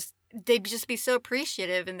and they'd just be so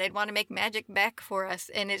appreciative and they'd want to make magic back for us.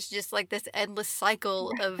 And it's just like this endless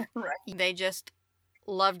cycle of Right. They just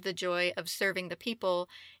loved the joy of serving the people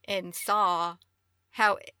and saw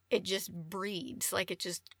how it just breeds, like it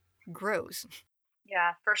just grows.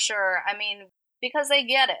 Yeah, for sure. I mean, because they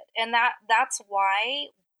get it. And that's why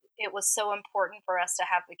it was so important for us to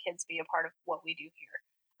have the kids be a part of what we do here.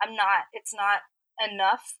 It's not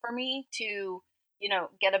enough for me to,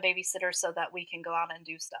 get a babysitter so that we can go out and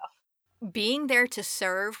do stuff. Being there to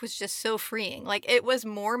serve was just so freeing. Like, it was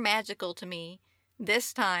more magical to me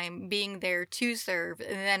this time being there to serve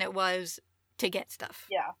than it was to get stuff.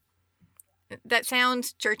 Yeah. That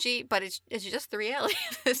sounds churchy, but it's just the reality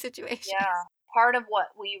of the situation. Yeah. Part of what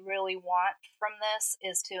we really want from this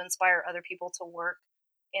is to inspire other people to work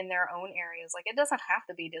in their own areas. Like, it doesn't have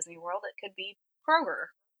to be Disney World. It could be Kroger.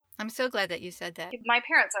 I'm so glad that you said that. My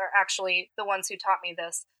parents are actually the ones who taught me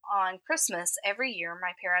this. On Christmas every year,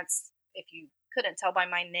 my parents, if you couldn't tell by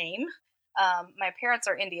my name, my parents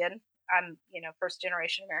are Indian. I'm, first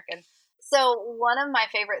generation American. So one of my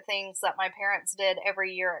favorite things that my parents did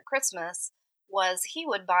every year at Christmas was he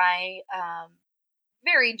would buy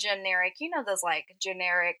very generic, those like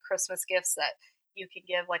generic Christmas gifts that you can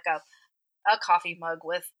give, like a coffee mug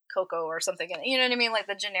with cocoa or something in it. You know what I mean? Like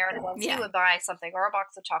the generic ones. Yeah. He would buy something, or a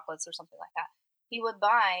box of chocolates or something like that. He would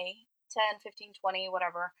buy 10, 15, 20,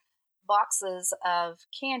 whatever, boxes of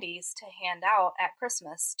candies to hand out at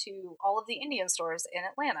Christmas to all of the Indian stores in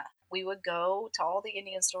Atlanta. We would go to all the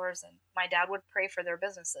Indian stores, and my dad would pray for their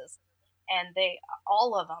businesses. And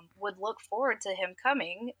all of them would look forward to him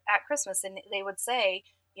coming at Christmas. And they would say,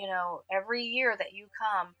 every year that you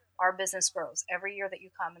come, our business grows. Every year that you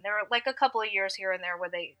come. And there were like a couple of years here and there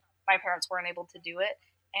where my parents weren't able to do it.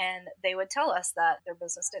 And they would tell us that their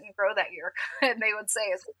business didn't grow that year. And they would say,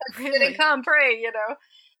 it's because you didn't come pray,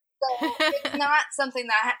 So it's not something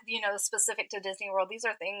that, is specific to Disney World. These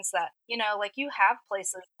are things that, like you have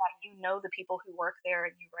places that the people who work there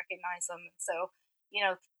and you recognize them. And so,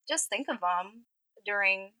 just think of them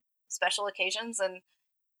during special occasions and,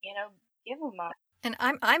 give them up. And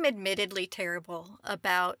I'm admittedly terrible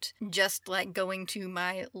about just like going to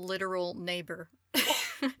my literal neighbor.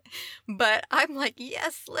 But I'm like,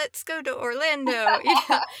 yes, let's go to Orlando.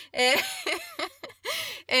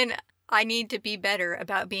 And I need to be better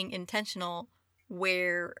about being intentional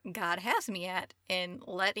where God has me at and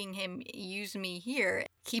letting him use me here.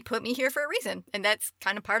 He put me here for a reason. And that's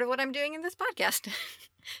kind of part of what I'm doing in this podcast.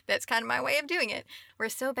 That's kind of my way of doing it. We're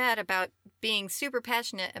so bad about being super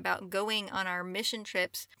passionate about going on our mission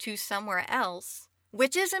trips to somewhere else,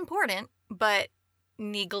 which is important, but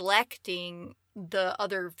neglecting the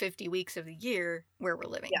other 50 weeks of the year where we're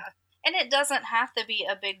living. Yeah. And it doesn't have to be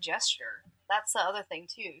a big gesture. That's the other thing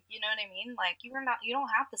too. You know what I mean? Like you don't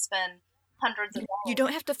have to spend hundreds of dollars. You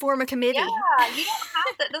don't have to form a committee. Yeah, you don't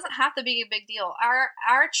have to. It doesn't have to be a big deal.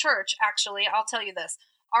 Our church, actually, I'll tell you this.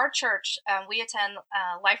 Our church, we attend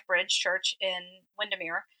Life Bridge Church in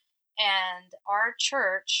Windermere, and our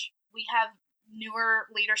church, we have newer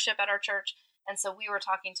leadership at our church, and so we were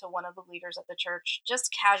talking to one of the leaders at the church just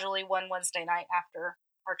casually one Wednesday night after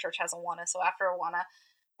our church has Awana. So after Awana,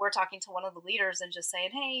 we're talking to one of the leaders and just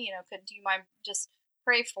saying, hey, do you mind just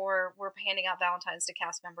pray for, we're handing out Valentines to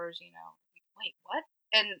cast members, wait, what?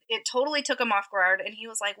 And it totally took him off guard. And he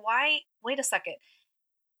was like, why? Wait a second.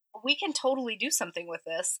 We can totally do something with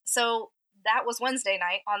this. So that was Wednesday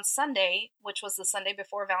night. On Sunday, which was the Sunday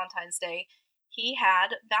before Valentine's Day, he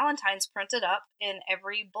had Valentines printed up in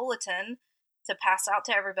every bulletin to pass out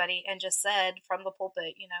to everybody, and just said from the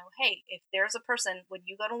pulpit, hey, if there's a person, when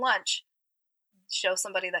you go to lunch, show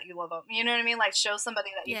somebody that you love them. You know what I mean? Like, show somebody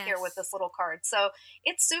that you care with this little card. So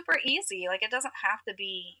it's super easy. Like, it doesn't have to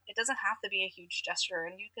be a huge gesture,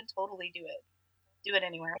 and you can totally do it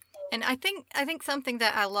anywhere. And I think something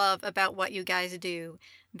that I love about what you guys do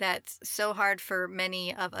that's so hard for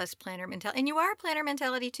many of us planner mentality, and you are planner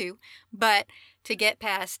mentality too, but to get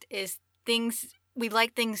past is we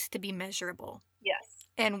like things to be measurable. Yes.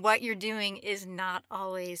 And what you're doing is not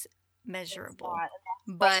always measurable,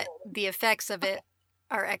 but the effects of it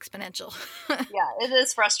are exponential. Yeah, it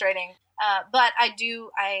is frustrating. But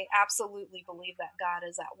I absolutely believe that God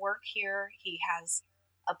is at work here. He has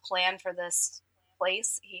a plan for this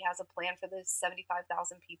place. He has a plan for the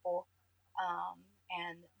 75,000 people.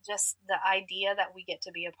 And just the idea that we get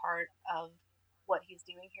to be a part of what he's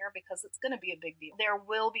doing here, because it's going to be a big deal. There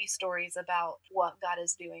will be stories about what God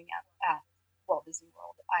is doing at Walt Disney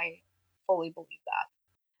World. I fully believe that.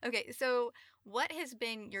 Okay, so what has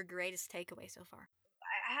been your greatest takeaway so far?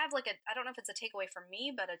 I have I don't know if it's a takeaway from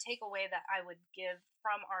me, but a takeaway that I would give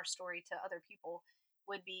from our story to other people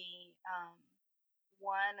would be,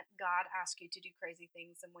 one, God asks you to do crazy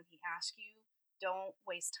things, and when he asks you, don't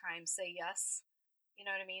waste time, say yes. You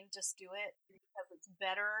know what I mean? Just do it, because it's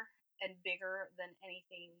better and bigger than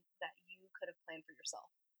anything that you could have planned for yourself.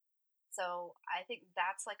 So I think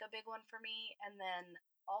that's a big one for me. And then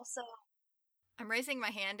also, I'm raising my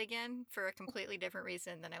hand again for a completely different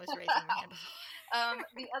reason than I was raising my hand before.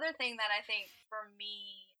 The other thing that I think for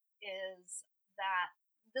me is that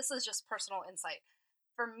this is just personal insight.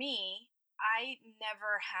 For me, I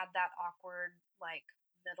never had that awkward,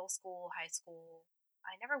 middle school, high school.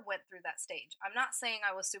 I never went through that stage. I'm not saying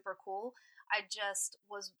I was super cool. I just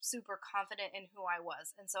was super confident in who I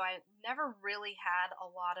was. And so I never really had a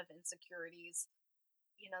lot of insecurities,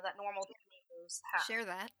 that normal teenagers have. Share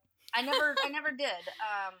that. I never did.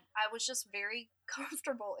 I was just very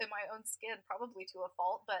comfortable in my own skin, probably to a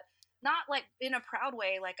fault, but not in a proud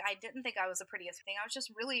way. I didn't think I was the prettiest thing. I was just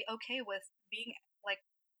really okay with being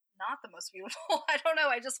not the most beautiful. I don't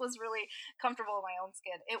know. I just was really comfortable in my own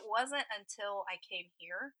skin. It wasn't until I came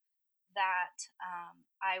here that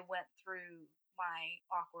I went through my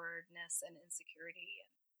awkwardness and insecurity.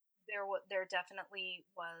 There definitely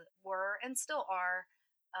were and still are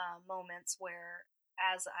moments where,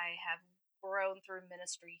 as I have grown through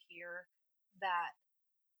ministry here, that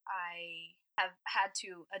I have had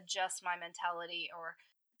to adjust my mentality, or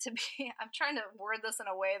I'm trying to word this in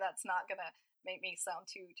a way that's not going to make me sound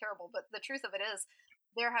too terrible, but the truth of it is,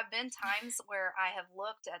 there have been times where I have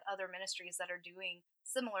looked at other ministries that are doing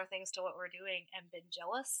similar things to what we're doing and been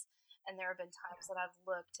jealous. And there have been times that I've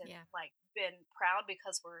looked and been proud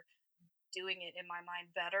because we're doing it in my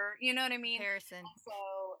mind better. You know what I mean? Comparison.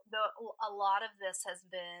 So a lot of this has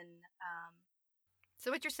been.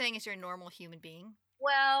 So what you're saying is you're a normal human being?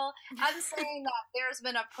 Well, I'm saying that there's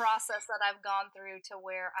been a process that I've gone through to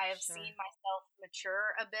where I have seen myself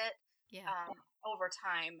mature a bit. Over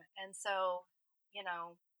time. And so,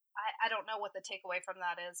 I don't know what the takeaway from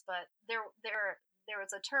that is, but there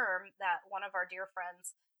was a term that one of our dear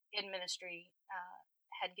friends in ministry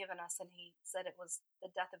had given us, and he said it was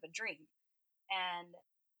the death of a dream. And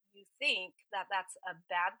you think that that's a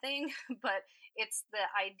bad thing, but it's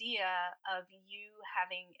the idea of you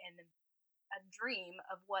having a dream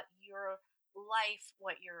of what your life,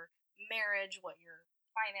 what your marriage, what your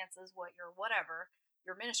finances, what your whatever,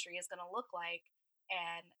 your ministry is going to look like,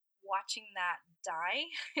 and watching that die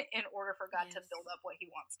in order for God to build up what he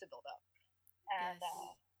wants to build up. And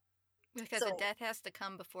because a death has to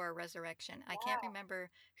come before a resurrection. I can't remember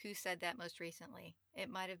who said that most recently. It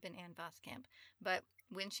might have been Ann Voskamp. But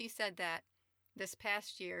when she said that this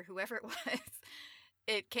past year, whoever it was,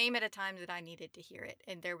 it came at a time that I needed to hear it.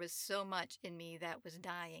 And there was so much in me that was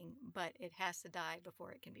dying, but it has to die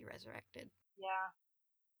before it can be resurrected. Yeah.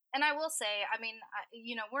 And I will say, I mean,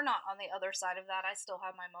 we're not on the other side of that. I still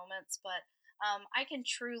have my moments, but I can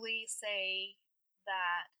truly say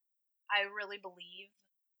that I really believe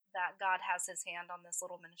that God has his hand on this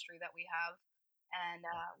little ministry that we have. And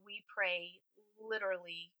we pray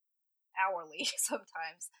literally hourly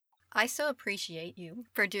sometimes. I so appreciate you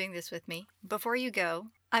for doing this with me. Before you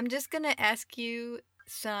go, I'm just going to ask you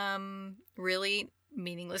some really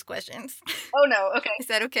meaningless questions. Oh, no. Okay. Is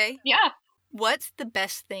that okay? Yeah. What's the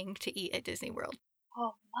best thing to eat at Disney World?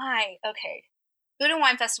 Oh my. Okay. Food and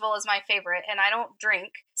Wine Festival is my favorite, and I don't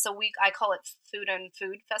drink, so I call it Food and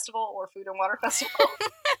Food Festival or Food and Water Festival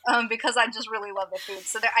because I just really love the food.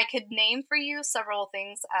 So I could name for you several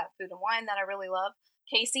things at Food and Wine that I really love.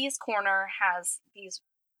 Casey's Corner has these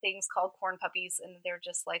things called corn puppies, and they're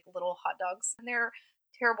just like little hot dogs, and they're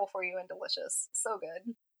terrible for you and delicious. So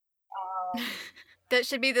good. That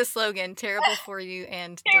should be the slogan, terrible for you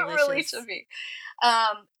and delicious. It really should be.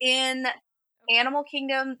 In Animal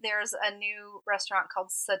Kingdom, there's a new restaurant called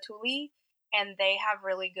Satuli, and they have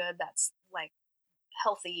really good, that's like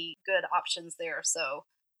healthy, good options there. So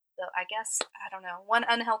I guess, I don't know, one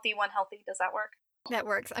unhealthy, one healthy. Does that work? That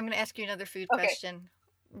works. I'm going to ask you another food question.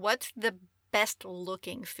 What's the best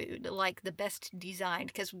looking food, like the best designed?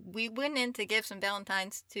 Because we went in to give some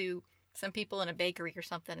Valentines to some people in a bakery or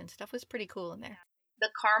something, and stuff was pretty cool in there. The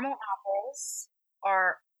caramel apples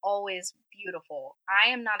are always beautiful. I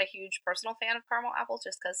am not a huge personal fan of caramel apples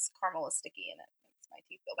just because caramel is sticky and it makes my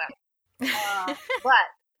teeth feel bad. But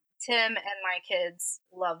Tim and my kids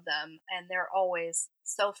love them, and they're always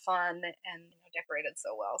so fun and decorated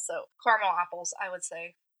so well. So caramel apples, I would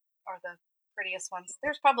say, are the prettiest ones.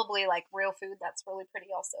 There's probably like real food that's really pretty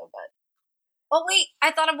also, but oh wait, I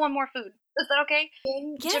thought of one more food. Is that okay?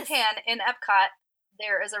 In Japan, in Epcot,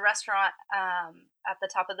 there is a restaurant at the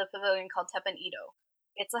top of the pavilion called Teppan Edo.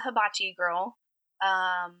 It's a hibachi girl.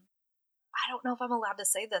 I don't know if I'm allowed to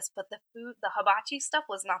say this, but the hibachi stuff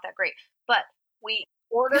was not that great. But we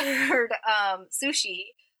ordered sushi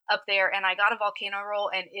up there, and I got a volcano roll,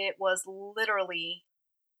 and it was literally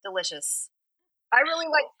delicious. I really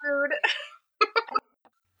like food.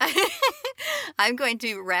 I'm going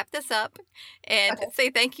to wrap this up and say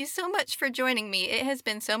thank you so much for joining me. It has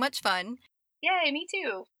been so much fun. Yay, me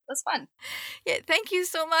too. It was fun. Yeah, thank you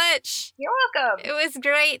so much. You're welcome. It was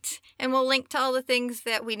great. And we'll link to all the things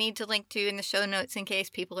that we need to link to in the show notes in case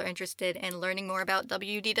people are interested in learning more about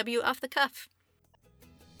WDW Off the Cuff.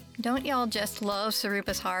 Don't y'all just love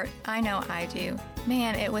Sarupa's heart? I know I do.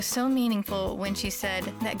 Man, it was so meaningful when she said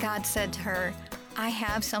that God said to her, I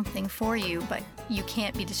have something for you, but you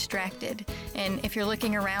can't be distracted. And if you're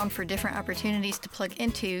looking around for different opportunities to plug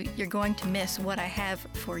into, you're going to miss what I have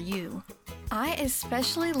for you. I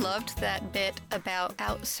especially loved that bit about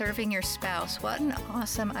out-serving your spouse. What an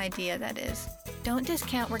awesome idea that is. Don't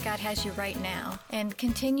discount where God has you right now, and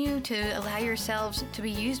continue to allow yourselves to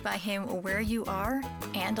be used by Him where you are,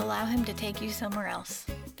 and allow Him to take you somewhere else.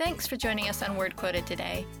 Thanks for joining us on Word Quoted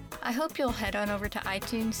today. I hope you'll head on over to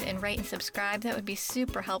iTunes and rate and subscribe. That would be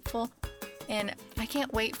super helpful. And I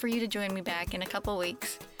can't wait for you to join me back in a couple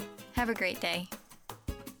weeks. Have a great day.